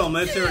 So I'm gonna put on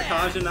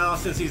Terakaja now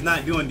since he's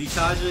not doing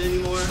Dikaja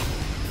anymore.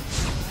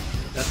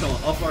 That's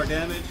gonna up our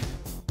damage.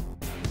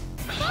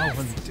 How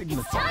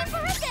undignified.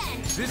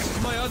 This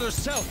is my other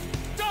self.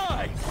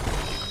 Die!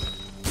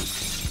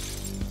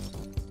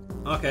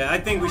 Okay, I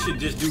think we should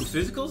just do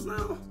physicals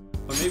now?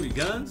 Or maybe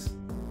guns?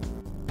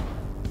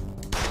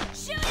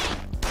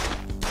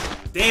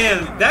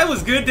 Damn, that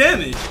was good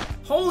damage.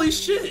 Holy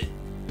shit.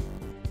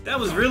 That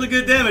was really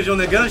good damage on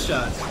the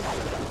gunshots.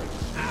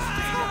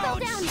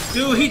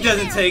 Dude, he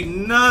doesn't take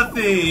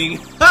nothing.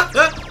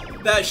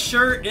 That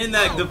shirt and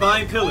that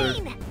divine pillar.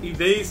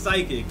 Evade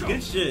psychic.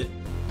 Good shit.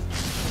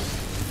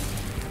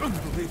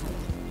 Unbelievable.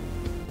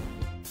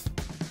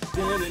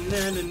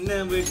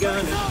 We're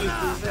gonna shoot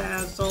this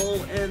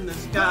asshole in the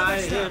sky.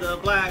 Hit a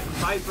black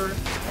viper.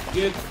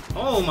 Good.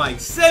 Oh my,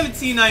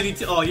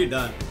 1792. Oh, you're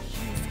done.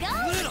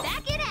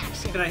 Back in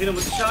action. Can I hit him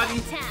with the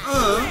shotty?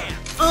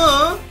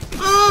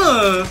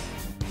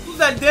 Who's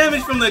that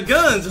damage from the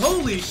guns?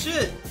 Holy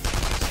shit.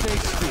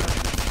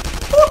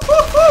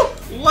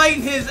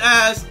 Lighten his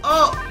ass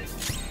up.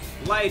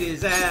 Light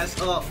his ass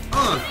up.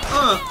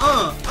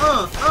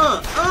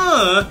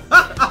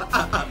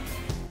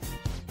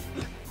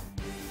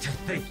 To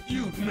think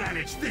you've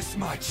managed this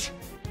much.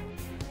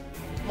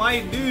 My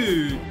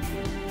dude.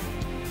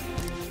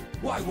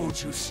 Why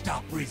won't you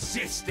stop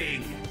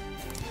resisting?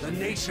 The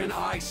nation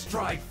I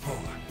strive for.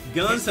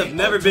 Guns have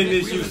never been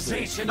this useful.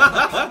 Realization of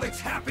the public's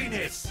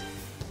happiness.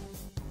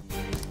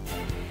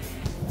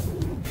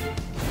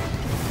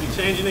 You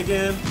changing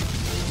again?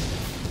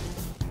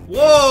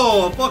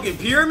 Whoa, a fucking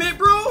pyramid,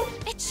 bro?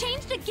 It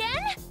changed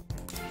again?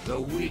 The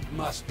weak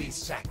must be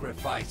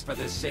sacrificed for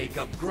the sake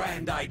of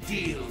grand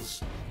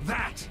ideals.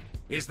 That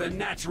is the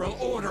natural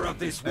order of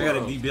this world. I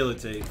gotta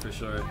debilitate for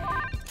sure.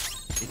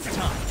 It's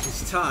time.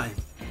 It's time.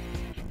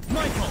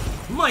 Michael!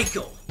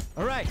 Michael!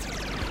 Alright.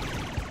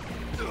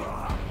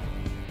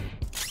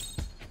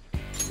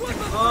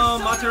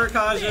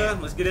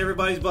 Matarakaja. Let's get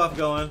everybody's buff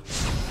going.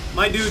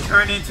 My dude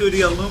turned into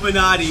the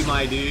Illuminati,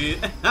 my dude.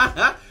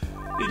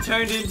 He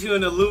turned into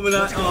an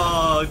Illuminati.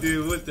 Oh,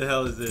 dude, what the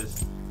hell is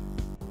this?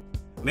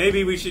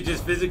 Maybe we should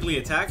just physically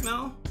attack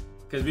now?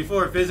 Because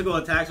before, physical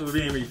attacks were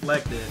being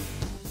reflected.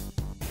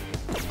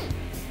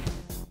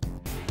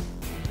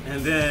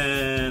 And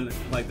then,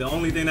 like, the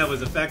only thing that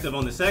was effective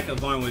on the second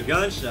one was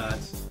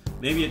gunshots.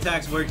 Maybe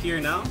attacks work here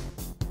now?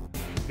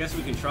 I guess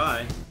we can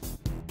try.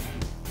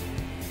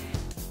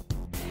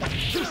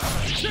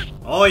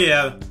 Oh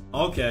yeah,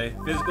 okay,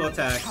 physical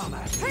attacks.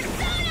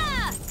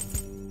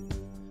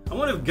 I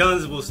wonder if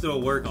guns will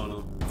still work on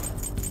them.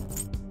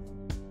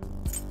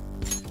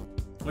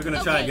 We're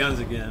gonna try guns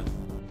again.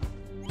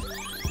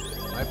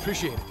 I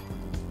appreciate it.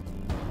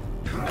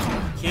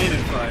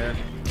 Cannon fire.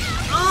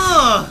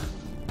 Oh!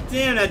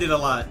 Damn, that did a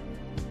lot.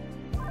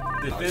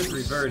 Defense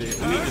reverted.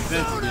 We need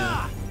defense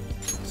again.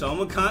 So I'm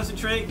gonna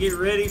concentrate, get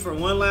ready for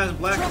one last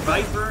Black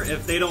Viper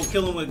if they don't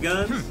kill him with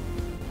guns.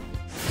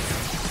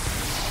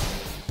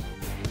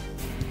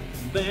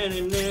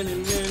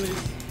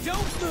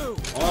 Don't move.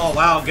 Oh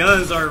wow,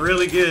 guns are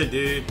really good,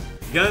 dude.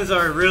 Guns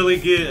are really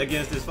good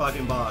against this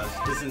fucking boss.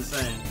 It's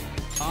insane.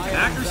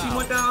 Accuracy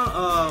went down.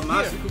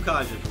 Masuku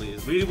Kaja,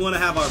 please. We want to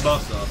have our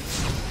buffs up.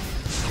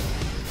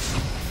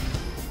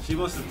 She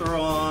wants to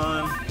throw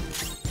on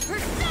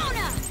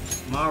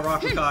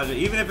Maraku Kaja.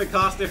 Even if it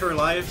costed her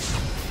life,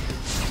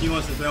 she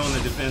wants to throw in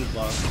the defense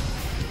buff.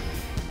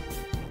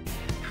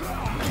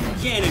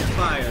 Cannon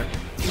fire.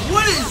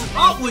 What is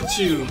up with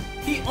you?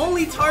 He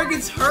only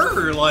targets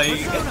her,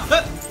 like.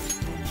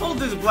 Hold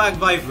this Black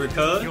Viper,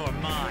 cuz. You're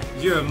mine.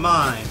 You're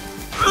mine.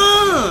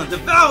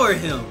 Devour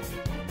him.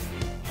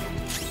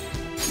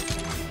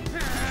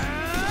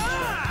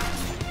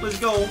 Let's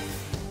go.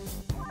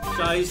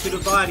 Shotties to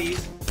the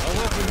bodies. I'll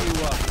open you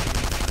up.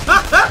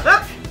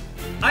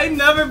 I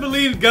never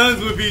believed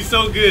guns would be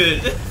so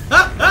good.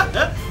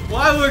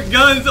 Why were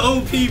guns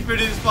OP for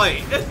this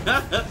fight?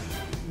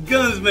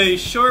 Guns made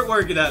short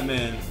work of that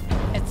man.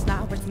 It's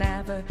now or it's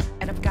never,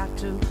 and I've got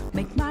to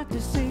make my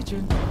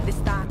decision. This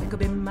time it could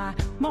be my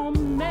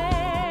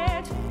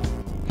moment.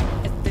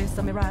 Is this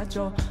a mirage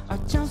or a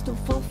chance to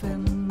fulfill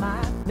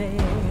my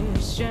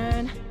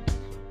mission?